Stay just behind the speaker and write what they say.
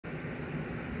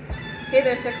Hey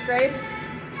there, 6th grade.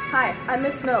 Hi, I'm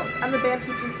Miss Mills. I'm the band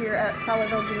teacher here at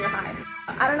Fowlerville Junior High.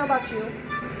 I don't know about you,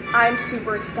 I'm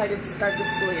super excited to start this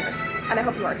school year, and I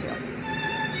hope you are too.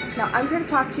 Now, I'm here to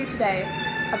talk to you today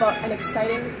about an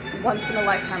exciting,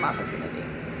 once-in-a-lifetime opportunity.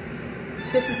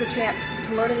 This is a chance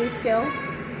to learn a new skill,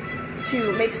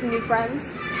 to make some new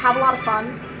friends, to have a lot of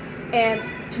fun,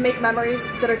 and to make memories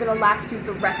that are going to last you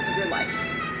the rest of your life.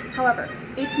 However,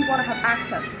 if you want to have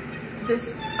access to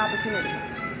this opportunity,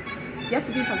 you have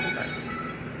to do something first.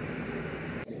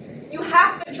 You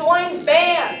have to join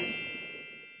band!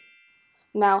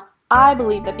 Now, I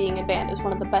believe that being in band is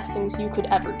one of the best things you could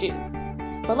ever do.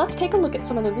 But let's take a look at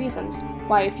some of the reasons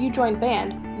why if you join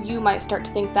band, you might start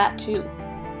to think that too.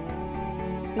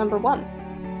 Number 1.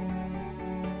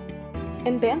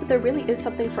 In band, there really is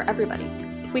something for everybody.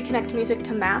 We connect music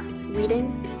to math,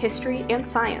 reading, history, and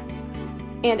science.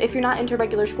 And if you're not into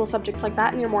regular school subjects like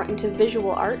that and you're more into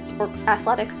visual arts or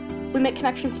athletics, we make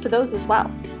connections to those as well.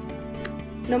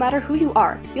 No matter who you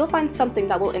are, you'll find something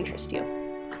that will interest you.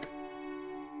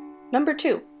 Number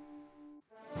 2.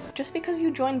 Just because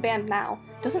you join band now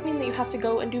doesn't mean that you have to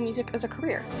go and do music as a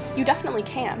career. You definitely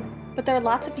can, but there are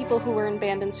lots of people who were in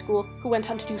band in school who went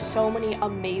on to do so many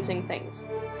amazing things.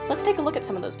 Let's take a look at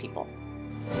some of those people.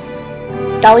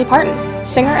 Dolly Parton,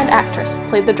 singer and actress,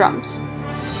 played the drums.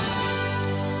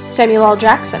 Samuel L.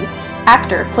 Jackson,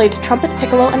 actor, played trumpet,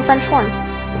 piccolo, and French horn.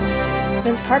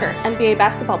 Vince Carter, NBA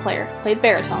basketball player, played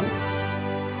baritone.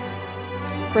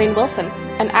 Rainn Wilson,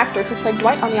 an actor who played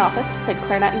Dwight on The Office, played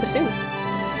clarinet and bassoon.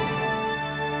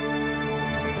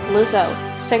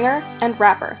 Lizzo, singer and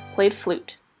rapper, played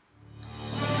flute.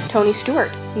 Tony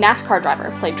Stewart, NASCAR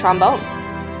driver, played trombone.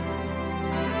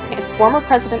 And former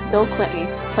President Bill Clinton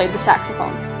played the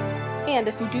saxophone. And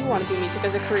if you do want to do music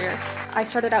as a career, I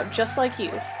started out just like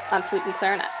you on flute and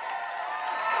clarinet.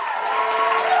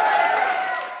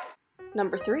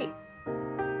 Number 3.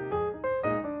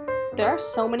 There are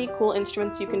so many cool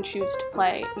instruments you can choose to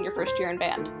play in your first year in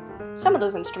band. Some of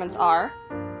those instruments are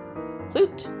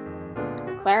flute,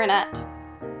 clarinet,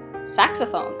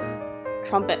 saxophone,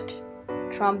 trumpet,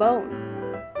 trombone,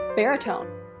 baritone,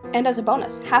 and as a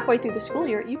bonus, halfway through the school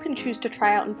year, you can choose to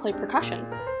try out and play percussion.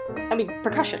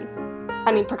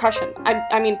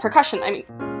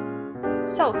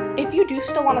 So, if you do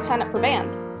still want to sign up for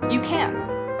band, you can.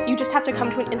 You just have to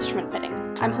come to an instrument fitting.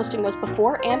 I'm hosting those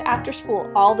before and after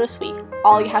school all this week.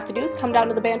 All you have to do is come down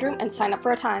to the band room and sign up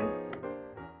for a time.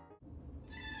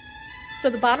 So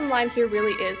the bottom line here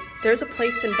really is, there's a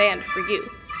place in band for you.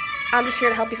 I'm just here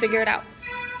to help you figure it out.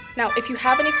 Now, if you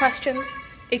have any questions,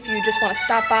 if you just want to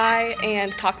stop by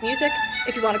and talk music,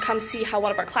 if you want to come see how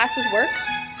one of our classes works,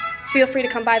 feel free to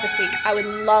come by this week. I would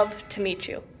love to meet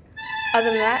you. Other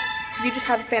than that, you just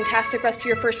have a fantastic rest of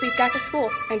your first week back at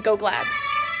school, and go Glads.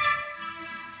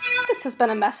 This has been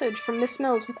a message from Miss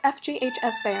Mills with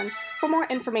FJHS Bands. For more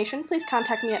information, please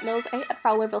contact me at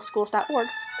millsa@fowlervilleschools.org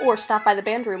or stop by the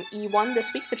band room E1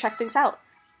 this week to check things out.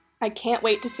 I can't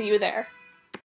wait to see you there.